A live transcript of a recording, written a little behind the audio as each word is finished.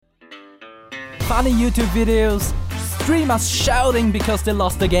funny YouTube videos, streamers shouting because they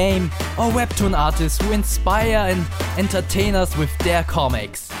lost the game, or webtoon artists who inspire and entertain us with their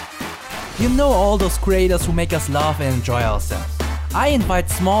comics. You know all those creators who make us laugh and enjoy ourselves. I invite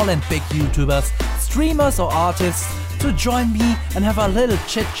small and big YouTubers, streamers or artists to join me and have a little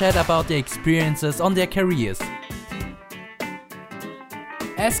chit chat about their experiences on their careers.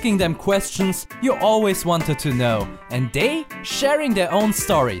 Asking them questions you always wanted to know, and they sharing their own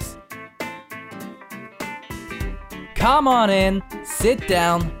stories. Come on in, sit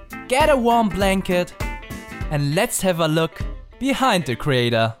down, get a warm blanket, and let's have a look behind the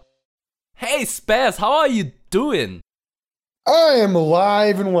creator. Hey Spazz, how are you doing? I am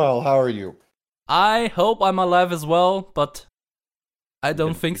alive and well, how are you? I hope I'm alive as well, but I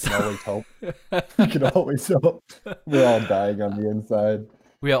don't think so. You can always hope. You can always hope. We're all dying on the inside.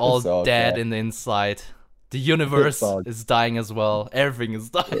 We are all dead in the inside. The universe is dying as well. Everything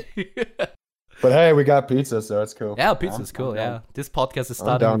is dying. But hey, we got pizza, so it's cool. Yeah, pizza's cool, yeah. This podcast is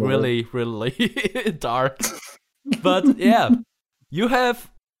starting really dark. But yeah, you have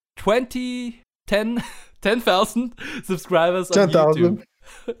 10,000 subscribers on YouTube. 10,000.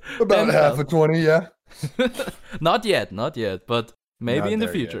 About 10, half of 20, yeah. Not yet, but maybe not in the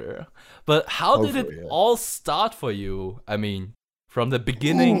future. Yet. But how did it all start for you? I mean, from the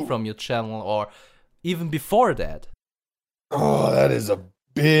beginning, from your channel, or even before that? Oh, that is a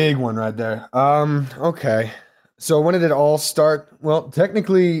big one right there. Okay. So when did it all start? Well,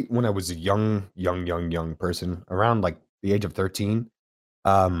 technically, when I was a young person, around like the age of 13,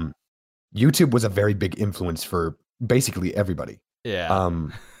 YouTube was a very big influence for basically everybody. Yeah.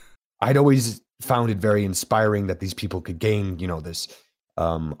 I'd always found it very inspiring that these people could gain, this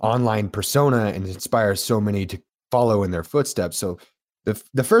online persona and inspire so many to follow in their footsteps. So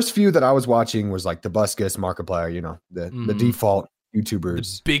the first few that I was watching was like Tobuscus, Markiplier, the default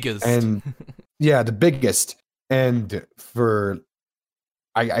YouTubers. The biggest. And yeah, the biggest. And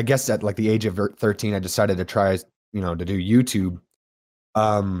I guess at like the age of 13, I decided to try, to do YouTube.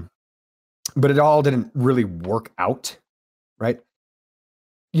 But it all didn't really work out, right?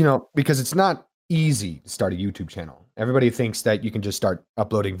 Because it's not easy to start a YouTube channel. Everybody thinks that you can just start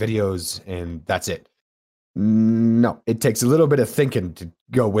uploading videos and that's it. No, it takes a little bit of thinking to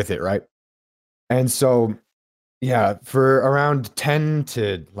go with it, right? And so, yeah, for around 10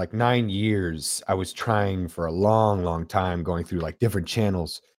 to like 9 years, I was trying for a long time, going through like different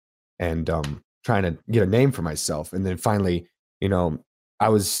channels and trying to get a name for myself. And then finally, I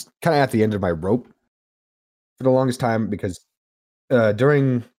was kind of at the end of my rope for the longest time because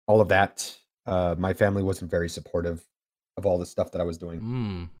during all of that, my family wasn't very supportive of all the stuff that I was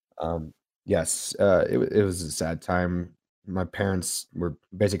doing. Yes, it was a sad time. My parents were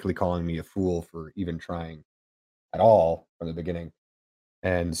basically calling me a fool for even trying at all from the beginning.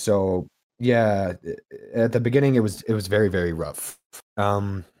 And so, yeah, at the beginning, it was very, very rough.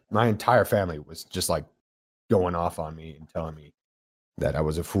 My entire family was just like going off on me and telling me that I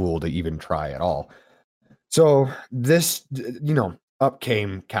was a fool to even try at all. So this, up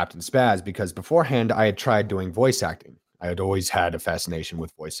came CaptainSpazz because beforehand I had tried doing voice acting. I had always had a fascination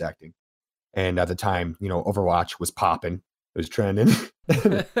with voice acting. And at the time, Overwatch was popping. It was trending.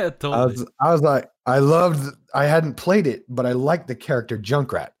 Totally. I was like, I hadn't played it, but I liked the character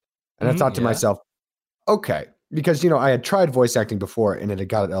Junkrat. And I thought to myself, okay, because, I had tried voice acting before and it had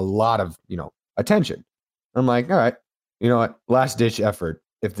got a lot of, attention. I'm like, all right, you know what? Last ditch effort.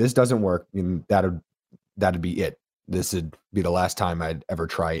 If this doesn't work, that'd be it. This would be the last time I'd ever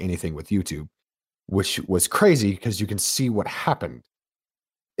try anything with YouTube, which was crazy because you can see what happened.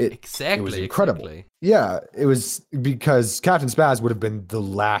 It was incredible. Exactly. Yeah, it was because CaptainSpazz would have been the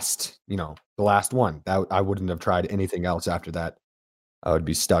last one. I wouldn't have tried anything else after that. I would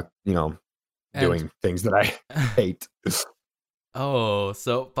be stuck, doing things that I hate. Oh,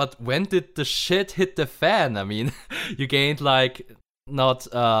 but when did the shit hit the fan? I mean, you gained like not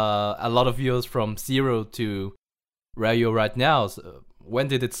a lot of views from 0 to where you're right now. So when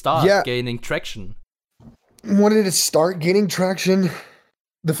did it start gaining traction? When did it start gaining traction?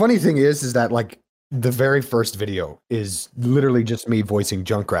 The funny thing is that like the very first video is literally just me voicing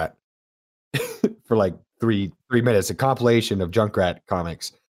Junkrat for like three minutes, a compilation of Junkrat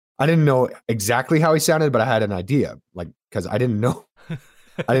comics. I didn't know exactly how he sounded, but I had an idea, like, because I didn't know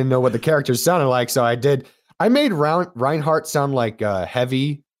what the characters sounded like. So I made Reinhardt sound like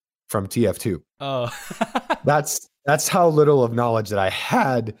Heavy from TF2. Oh, that's how little of knowledge that I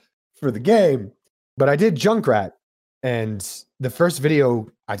had for the game. But I did Junkrat, and the first video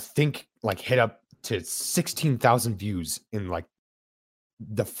I think like hit up to 16,000 views in like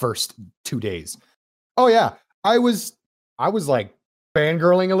the first 2 days. Oh yeah, I was like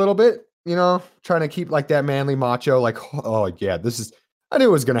fangirling a little bit trying to keep like that manly macho, like, oh yeah, I knew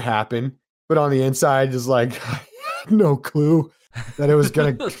it was gonna happen, but on the inside, just like no clue that it was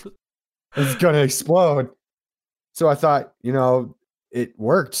gonna explode. So I thought, it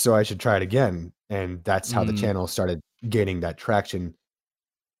worked, so I should try it again, and that's how the channel started gaining that traction.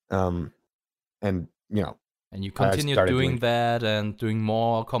 And And you I continued started doing that and doing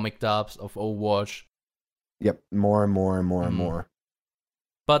more comic dubs of Overwatch. Yep, more and more and more and more.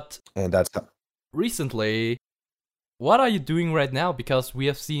 But and that's recently, what are you doing right now? Because we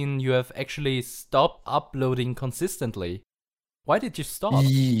have seen you have actually stopped uploading consistently. Why did you stop?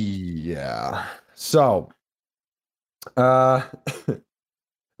 Yeah. So, that's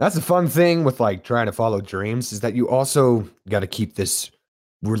the fun thing with like trying to follow dreams, is that you also got to keep this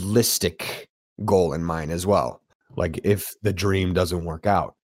realistic goal in mind as well. Like if the dream doesn't work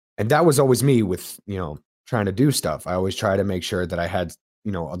out. And that was always me with, trying to do stuff. I always try to make sure that I had,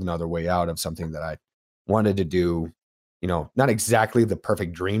 another way out of something that I wanted to do, not exactly the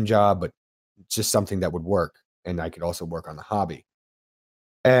perfect dream job, but just something that would work. And I could also work on the hobby.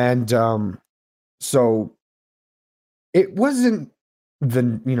 And so it wasn't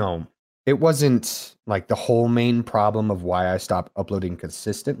it wasn't like the whole main problem of why I stopped uploading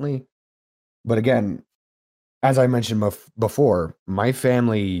consistently. But again, as I mentioned before, my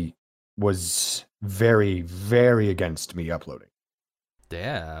family was very, very against me uploading.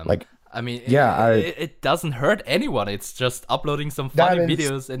 Damn. Like, I mean, yeah, it doesn't hurt anyone. It's just uploading some funny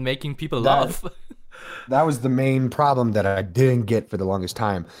videos and making people laugh. That was the main problem that I didn't get for the longest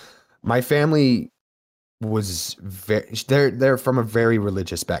time. My family was they're from a very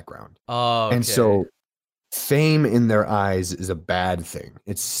religious background. Oh, okay. And so fame in their eyes is a bad thing.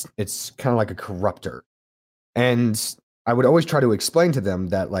 It's kind of like a corruptor. And I would always try to explain to them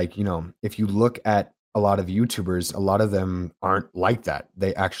that, like, if you look at a lot of YouTubers, a lot of them aren't like that.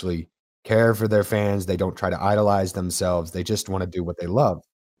 They actually care for their fans. They don't try to idolize themselves. They just want to do what they love.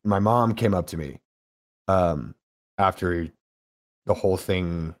 My mom came up to me after the whole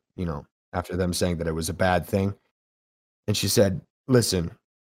thing, after them saying that it was a bad thing. And she said, listen,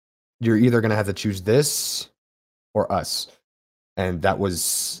 you're either going to have to choose this or us. And that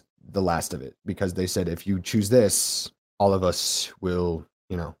was the last of it, because they said, if you choose this, all of us will,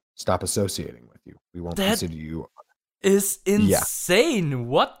 stop associating with you. We won't consider you. Is insane. Yeah.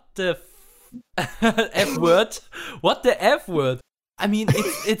 What the F word? What the F word? I mean,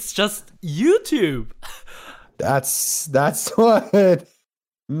 it's just YouTube. That's what.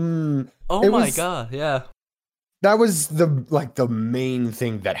 Oh my god! Yeah, that was the main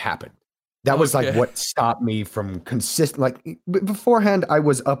thing that happened. That was like what stopped me from consistent. Like beforehand, I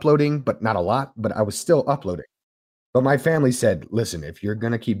was uploading, but not a lot. But I was still uploading. But my family said, "Listen, if you're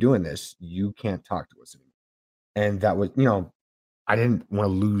gonna keep doing this, you can't talk to us anymore." And that was, I didn't want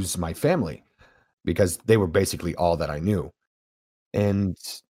to lose my family because they were basically all that I knew. And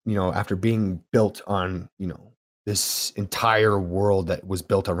after being built on, this entire world that was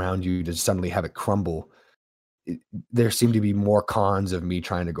built around you, to suddenly have it crumble, there seemed to be more cons of me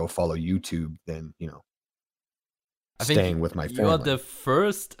trying to go follow YouTube than, staying with my family. You're the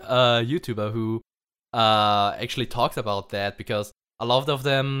first YouTuber who actually talks about that, because a lot of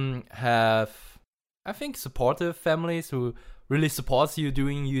them have, I think, supportive families who really supports you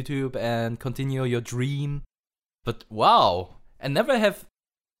doing YouTube and continue your dream. But wow, and never have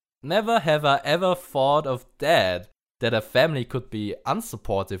I ever thought of that a family could be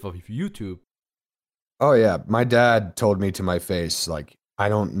unsupportive of YouTube. Oh yeah, my dad told me to my face, like, I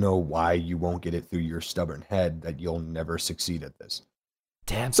don't know why you won't get it through your stubborn head that you'll never succeed at this.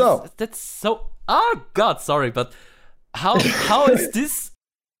 Damn, so that's so. Oh God, sorry, but how is this?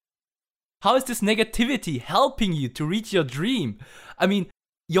 How is this negativity helping you to reach your dream? I mean,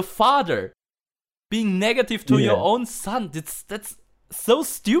 your father being negative to your own son. That's so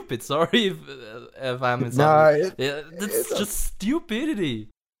stupid. Sorry if I'm insulting. That's just stupidity.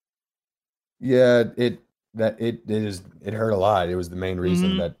 Yeah, it hurt a lot. It was the main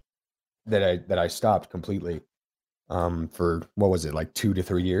reason that I stopped completely. For what was it, like 2 to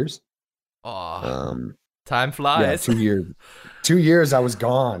 3 years? Oh, time flies. Yeah, 2 years. 2 years I was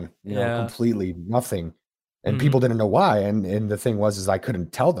gone. Completely nothing, and people didn't know why. And the thing was, I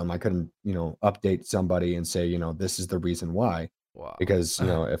couldn't tell them. I couldn't, update somebody and say, this is the reason why. Wow. Because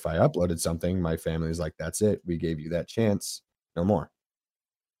if I uploaded something, my family was like, "That's it. We gave you that chance. No more."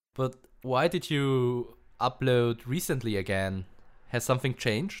 But why did you upload recently again? Has something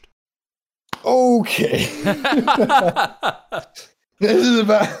changed? Okay. This is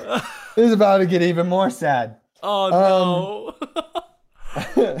about to get even more sad. Oh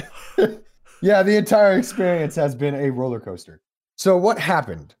no. Yeah, the entire experience has been a roller coaster. So what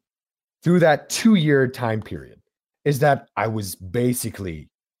happened through that 2-year time period is that I was basically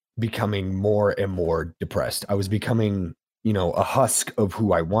becoming more and more depressed. I was becoming, a husk of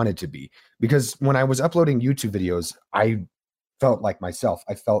who I wanted to be. Because when I was uploading YouTube videos, I felt like myself.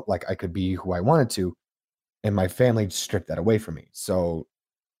 I felt like I could be who I wanted to, and my family stripped that away from me. So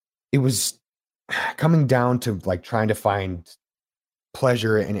it was coming down to like trying to find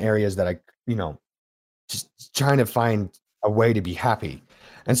pleasure in areas that I, just trying to find a way to be happy.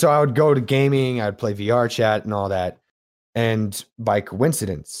 And so I would go to gaming, I'd play VR chat and all that. And by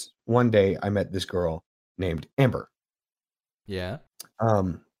coincidence, one day I met this girl named Amber. Yeah.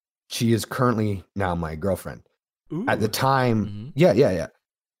 She is currently now my girlfriend. Ooh. At the time, yeah.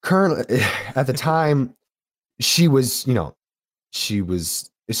 Currently, at the time, she was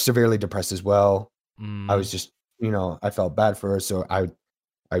severely depressed as well. I was just, I felt bad for her. So I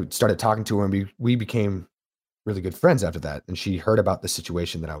started talking to her, and we became really good friends after that. And she heard about the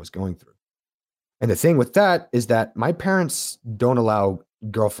situation that I was going through. And the thing with that is that my parents don't allow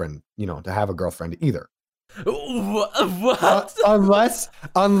girlfriend, to have a girlfriend either. What? Unless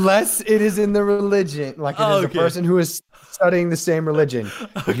it is in the religion, like it is a person who is studying the same religion,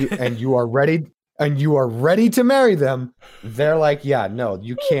 and you are ready to marry them. They're like, yeah, no,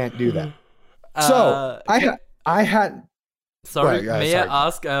 you can't do that. So I had. Sorry, may I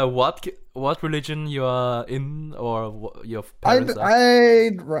ask what religion you are in, or your parents are?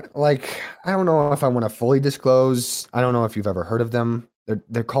 I don't know if I want to fully disclose. I don't know if you've ever heard of them.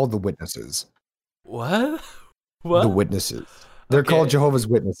 They're called the Witnesses. What? The Witnesses. They're called Jehovah's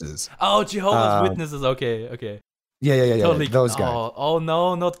Witnesses. Oh, Jehovah's Witnesses. Okay. Yeah. Totally. Those guys. Oh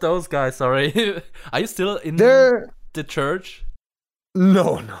no, not those guys. Sorry. Are you still in the church?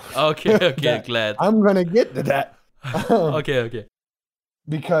 No. Okay. Glad. I'm gonna get to that. Okay.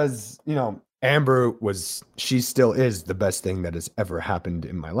 Because, Amber she still is the best thing that has ever happened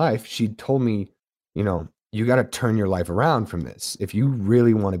in my life. She told me, you got to turn your life around from this. If you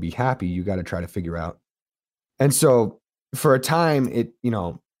really want to be happy, you got to try to figure out. And so for a time, it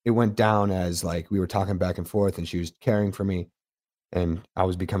went down as like we were talking back and forth, and she was caring for me, and I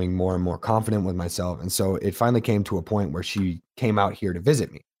was becoming more and more confident with myself. And so it finally came to a point where she came out here to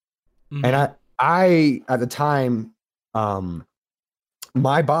visit me. And I at the time,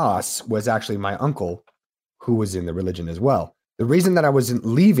 my boss was actually my uncle, who was in the religion as well. The reason that I wasn't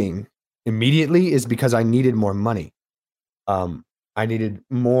leaving immediately is because I needed more money. I needed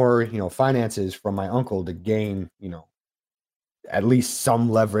more, finances from my uncle to gain, at least some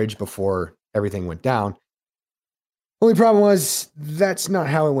leverage before everything went down. Only problem was that's not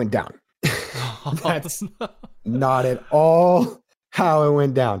how it went down. That's not at all how it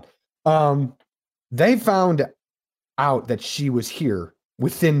went down. They found out that she was here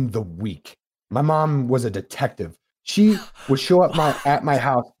within the week. My mom was a detective. She would show up at my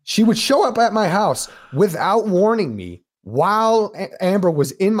house. She would show up at my house without warning me while Amber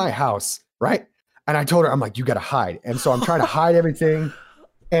was in my house, right? And I told her, I'm like, you got to hide. And so I'm trying to hide everything.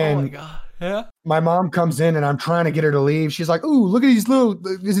 And oh my God. Yeah. My mom comes in, and I'm trying to get her to leave. She's like, ooh, look at these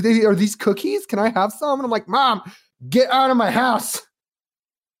are these cookies? Can I have some? And I'm like, Mom, get out of my house.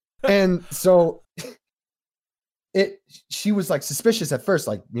 And so she was like suspicious at first,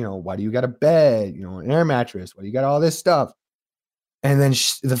 like, why do you got a bed, an air mattress? Why do you got all this stuff? And then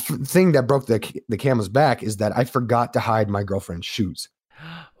the thing that broke the camel's back is that I forgot to hide my girlfriend's shoes.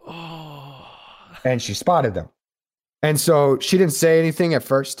 Oh. And she spotted them. And so she didn't say anything at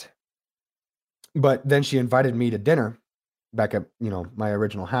first, but then she invited me to dinner back at, my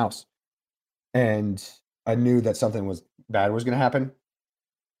original house. And I knew that something bad was going to happen.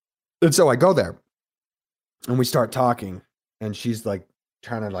 And so I go there, and we start talking, and she's like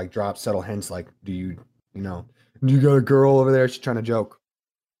trying to like drop subtle hints, like, do you got a girl over there? She's trying to joke.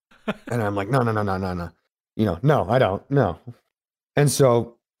 And I'm like, no. No, I don't. No. And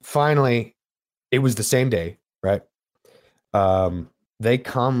so finally, it was the same day, right? They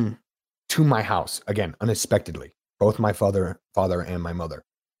come to my house again, unexpectedly, both my father and my mother.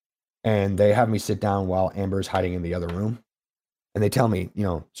 And they have me sit down while Amber's hiding in the other room. And they tell me,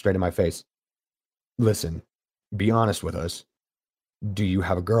 straight in my face, listen, be honest with us. Do you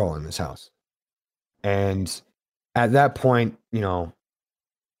have a girl in this house? And at that point, you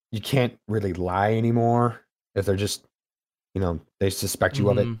can't really lie anymore if they're just, they suspect you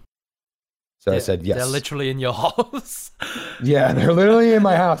of it. So I said, yes. They're literally in your house. Yeah, they're literally in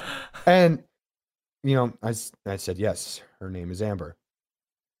my house. And, I said, yes, her name is Amber.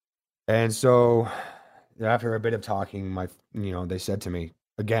 And so after a bit of talking, they said to me,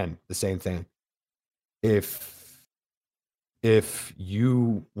 again, the same thing. If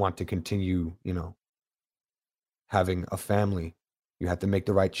you want to continue, having a family, You have to make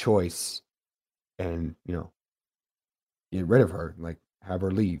the right choice and, get rid of her, like have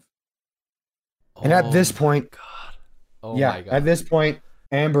her leave. And at Oh this my point, god. Oh yeah, my at god. this point,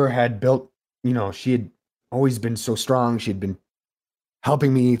 Amber had built, she had always been so strong. She had been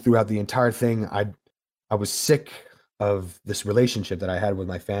helping me throughout the entire thing. I was sick of this relationship that I had with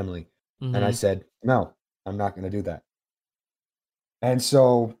my family. And I Mm-hmm. said, no, I'm not going to do that. And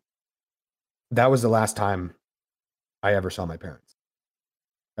so that was the last time I ever saw my parents.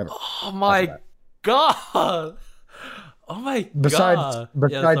 Ever. Oh After my that. god. Oh my Besides god. Yeah,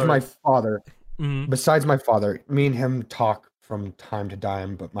 besides my sorry. father, Mm. besides my father, me and him talk from time to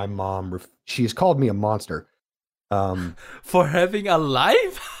time, but my mom, she's called me a monster. Um, For having a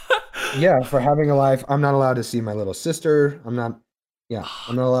life? yeah, for having a life, I'm not allowed to see my little sister. I'm not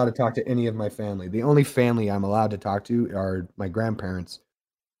allowed to talk to any of my family. The only family I'm allowed to talk to are my grandparents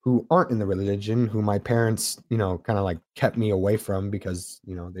who aren't in the religion, who my parents, kind of like kept me away from because,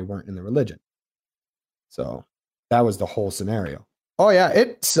 they weren't in the religion. So that was the whole scenario. Oh yeah,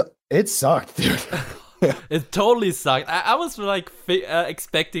 it sucked, dude. It totally sucked. I was like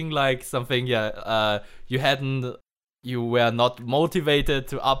expecting like something. Yeah, you were not motivated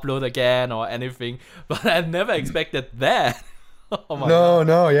to upload again or anything. But I never expected that. Oh my god.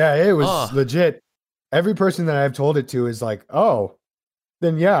 No, yeah, it was Oh, legit. Every person that I've told it to is like, oh,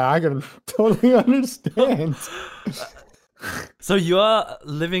 then yeah, I can totally understand. so you're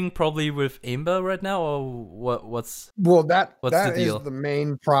living probably with Amber right now, or what? Well, that What's the that is deal? the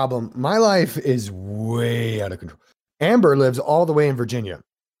main problem. My life is way out of control. Amber lives all the way in Virginia,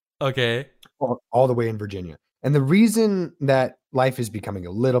 Okay. all the way in Virginia. And the reason that life is becoming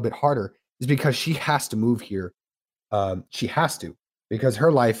a little bit harder is because she has to move here. She has to because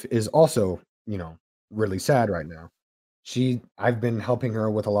her life is also, really sad right now. I've been helping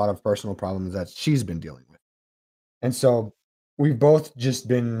her with a lot of personal problems that she's been dealing with. And so we've both just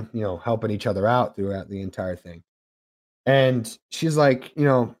been, helping each other out throughout the entire thing. And she's like,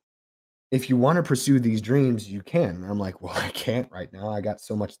 if you want to pursue these dreams, you can. And I'm like, well, I can't right now. I got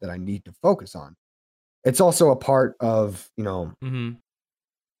so much that I need to focus on. It's also a part of, Mm-hmm.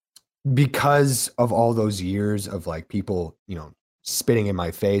 because of all those years of like people, spitting in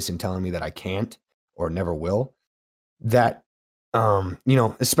my face and telling me that I can't or never will, that,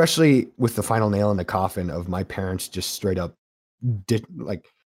 especially with the final nail in the coffin of my parents just straight up like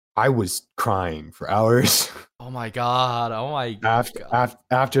I was crying for hours. Oh my god. Oh my god.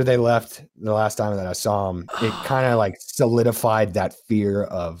 After they left the last time that I saw them, it kind of like solidified that fear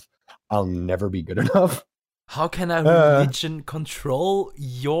of I'll never be good enough. How can a Uh, religion control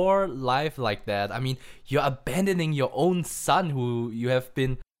your life like that? I mean, you're abandoning your own son who you have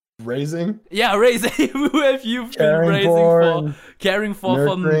been, Raising, yeah, raising, who have you been caring raising for, for, and caring for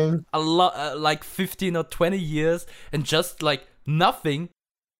nurturing, a lot, like 15 or 20 years, and just like nothing,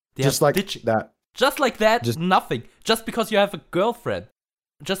 they are just like ditching. that. Just like that, Just nothing. Just because you have a girlfriend.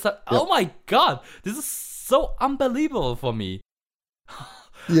 Oh yep. my god, this is so unbelievable for me.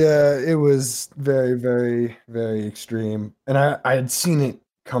 Yeah, it was very, very, very extreme, and I had seen it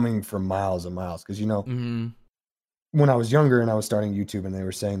coming for miles and miles because Mm, when I was younger and I was starting YouTube and they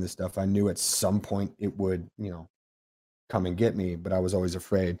were saying this stuff, I knew at some point it would, come and get me, but I was always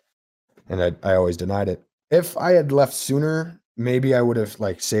afraid and I always denied it. If I had left sooner, maybe I would have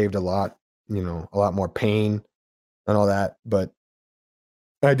like saved a lot, a lot more pain and all that, but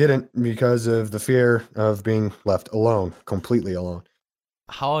I didn't because of the fear of being left alone, completely alone.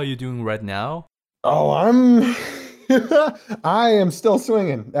 how are you doing right now? Oh, I am still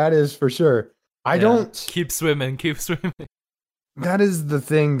swinging. That is for sure. I Yeah, don't, keep swimming, keep swimming. that is the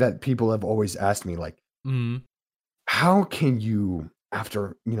thing that people have always asked me, like, Mm, how can you,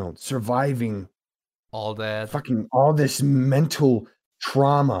 after, surviving all that. fucking all this mental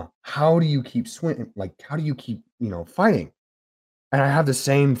trauma, how do you keep swinging? Like, how do you keep, fighting? And I have the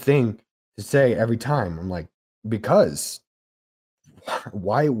same thing to say every time. I'm like, because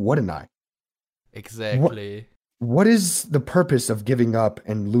why wouldn't I? What Exactly. what is the purpose of giving up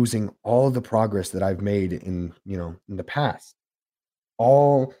and losing all the progress that I've made in the past?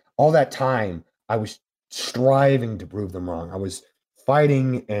 All that time I was striving to prove them wrong. I was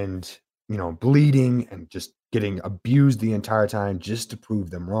fighting and, bleeding and just getting abused the entire time just to prove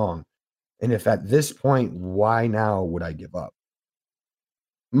them wrong. And if at this point, why now would I give up?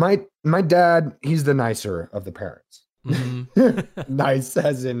 My dad, he's the nicer of the parents. Mm-hmm. Nice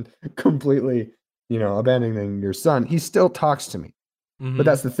as in completely, abandoning your son. He still talks to me. But Mm-hmm.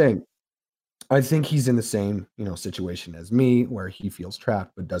 that's the thing. I think he's in the same, situation as me where he feels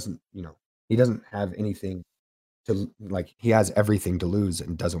trapped but doesn't, he doesn't have anything to like he has everything to lose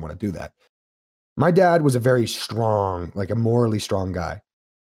and doesn't want to do that. My dad was a very strong, like a morally strong guy.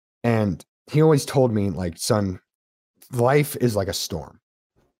 And he always told me, like, son, life is like a storm,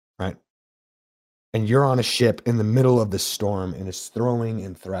 right? And you're on a ship in the middle of the storm and it's throwing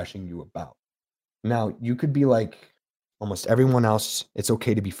and thrashing you about. Now, you could be like almost everyone else. It's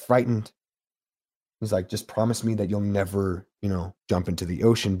okay to be frightened. He's like, just promise me that you'll never, jump into the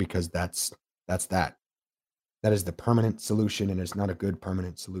ocean, because that's that. That is the permanent solution, and it's not a good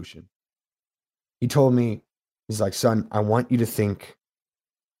permanent solution. He told me, he's like, son, I want you to think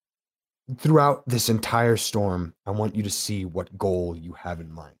throughout this entire storm, I want you to see what goal you have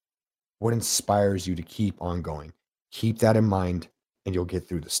in mind. What inspires you to keep on going? Keep that in mind, and you'll get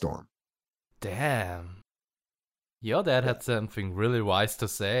through the storm. Damn. Your dad had something really wise to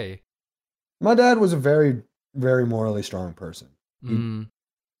say. My dad was a very, very morally strong person.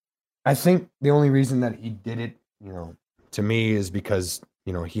 I think the only reason that he did it, to me, is because,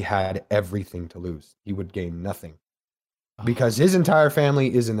 he had everything to lose. He would gain nothing. Because his entire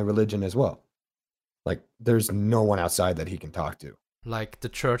family is in the religion as well. Like, there's no one outside that he can talk to. Like, the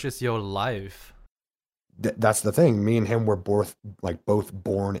church is your life. That's the thing. Me and him were both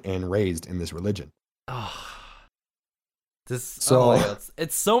born and raised in this religion. Oh my God.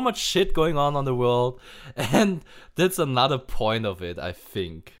 It's so much shit going on the world, and that's another point of it, I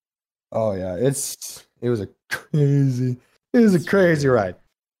think. Oh yeah, it was a crazy ride.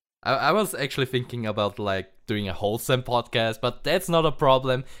 I was actually thinking about like doing a wholesome podcast, but that's not a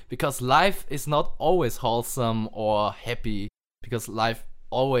problem, because life is not always wholesome or happy, because life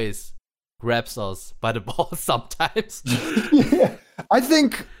always grabs us by the balls sometimes. Yeah, I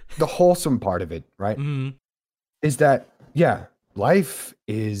think the wholesome part of it, right, is that, yeah, life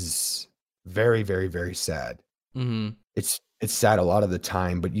is very, very, very sad. It's sad a lot of the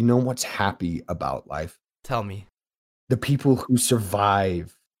time, but you know what's happy about life? Tell me. The people who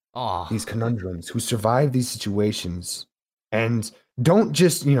survive these conundrums, who survive these situations, and don't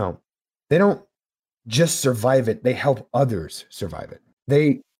just, they don't just survive it, they help others survive it.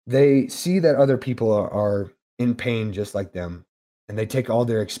 They see that other people are in pain just like them, and they take all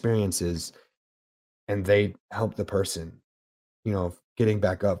their experiences and they help the person, getting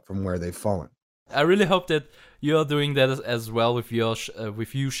back up from where they've fallen. I really hope that you're doing that as well with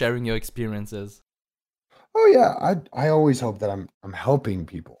you sharing your experiences. Oh yeah, I always hope that I'm helping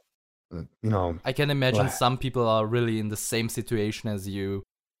people. I can imagine some people are really in the same situation as you,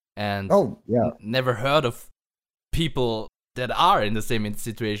 and never heard of people that are in the same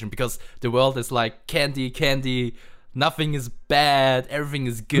situation, because the world is like candy, nothing is bad, everything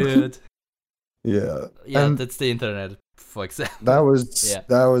is good. Yeah, and that's the internet, for example. That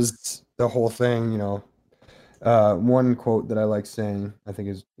was the whole thing. One quote that I like saying, I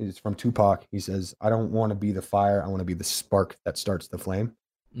think is from Tupac. He says, "I don't want to be the fire, I want to be the spark that starts the flame."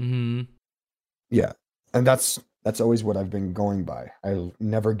 Yeah, and that's always what I've been going by. I'll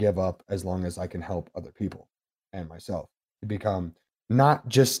never give up as long as I can help other people and myself to become not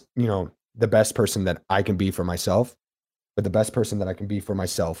just, the best person that I can be for myself, but the best person that I can be for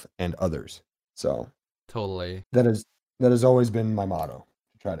myself and others. So totally, that has always been my motto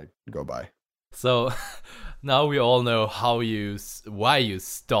to try to go by. So now we all know why you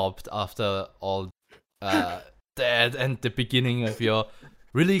stopped after all that and the beginning of your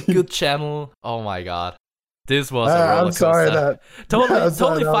really good channel. Oh my God, this was a roller coaster. I'm sorry that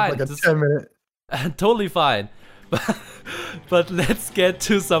totally fine. Like a 10-minute. Totally fine. But let's get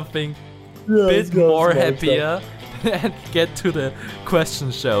to something bit more happier and get to the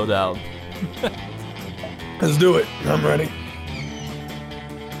question showdown. Let's do it. I'm ready.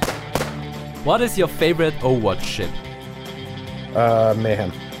 What is your favorite Overwatch ship?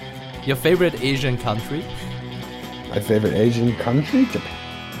 Mayhem. Your favorite Asian country? My favorite Asian country?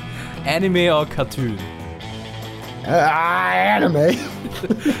 Japan. Anime or cartoon? Anime.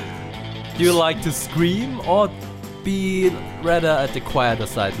 Do you like to scream or be rather at the quieter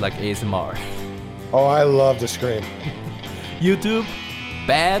side like ASMR? Oh, I love to scream. YouTube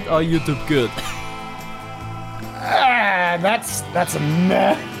bad or YouTube good? That's a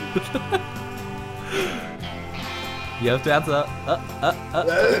meh. You have to answer.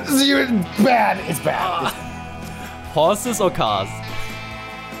 Bad. It's bad. Horses or cars?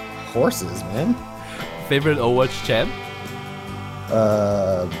 Horses, man. Favorite Overwatch champ?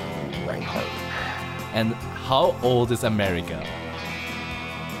 Reinhardt. And how old is America?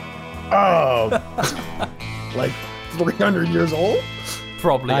 Oh, like 300 years old?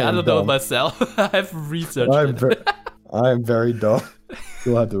 Probably. I don't know myself. I've researched it. I'm very dumb.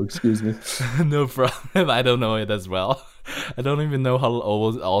 You'll have to excuse me. No problem. I don't know it as well. I don't even know how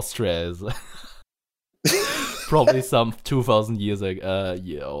old Austria is. probably some 2,000 years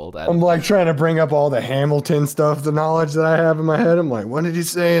year old. I'm like trying to bring up all the Hamilton stuff, the knowledge that I have in my head. I'm like, what did he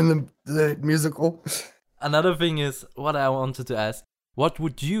say in the musical? Another thing is what I wanted to ask. What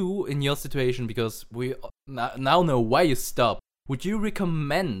would you, in your situation, because we now know why you stopped, would you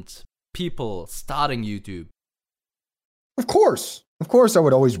recommend people starting YouTube? Of course. Of course, I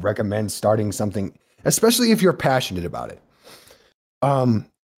would always recommend starting something, especially if you're passionate about it.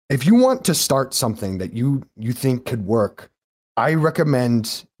 If you want to start something that you think could work, I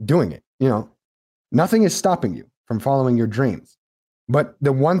recommend doing it. You know, nothing is stopping you from following your dreams. But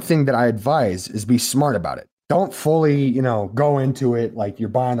the one thing that I advise is be smart about it. Don't fully, you know, go into it like you're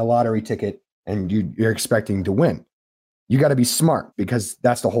buying a lottery ticket and you're expecting to win. You got to be smart, because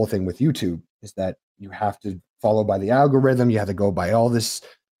that's the whole thing with YouTube, is that you have to follow by the algorithm. You have to go by all this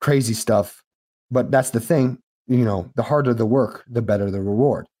crazy stuff. But that's the thing, you know, the harder the work, the better the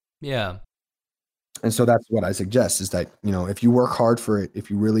reward. Yeah. And so that's what I suggest, is that, you know, if you work hard for it, if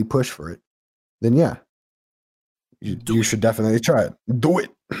you really push for it, then yeah, you should definitely try it. Do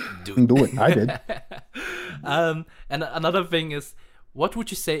it. Do it. I did. And another thing is, what would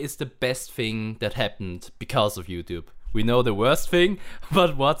you say is the best thing that happened because of YouTube? We know the worst thing,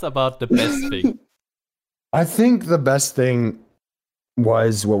 but what's about the best thing? I think the best thing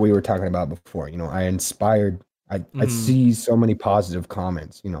was what we were talking about before. You know, I see so many positive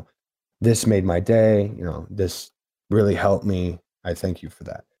comments, you know, this made my day, you know, this really helped me. I thank you for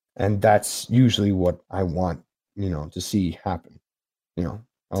that. And that's usually what I want, you know, to see happen, you know.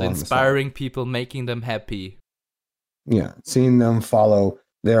 So inspiring people, making them happy. Yeah, seeing them follow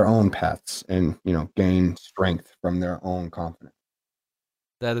their own paths and, you know, gain strength from their own confidence.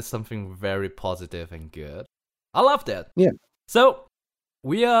 That is something very positive and good. I love that. Yeah. So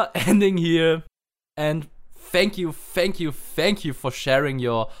we are ending here, and thank you for sharing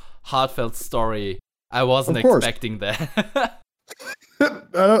your heartfelt story. I wasn't expecting that.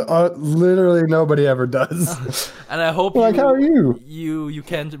 Literally nobody ever does. And I hope like, how are you? You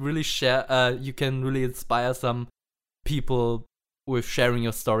can really share. You can really inspire some people with sharing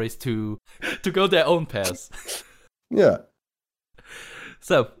your stories to go their own paths. Yeah.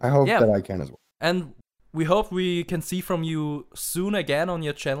 So I hope that I can as well. And we hope we can see from you soon again on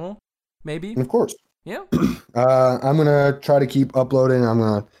your channel, maybe. Of course. Yeah. I'm gonna try to keep uploading.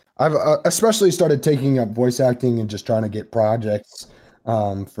 I've especially started taking up voice acting and just trying to get projects,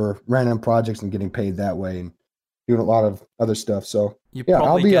 for random projects and getting paid that way, and doing a lot of other stuff. So you yeah, probably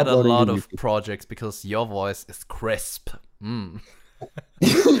I'll be get a lot to of projects because your voice is crisp. Yeah,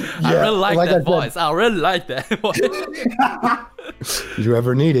 I really like that voice. I really like that voice. If you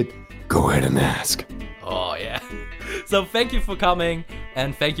ever need it, go ahead and ask. Oh yeah. So thank you for coming,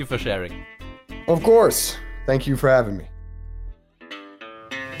 and thank you for sharing. Of course. Thank you for having me.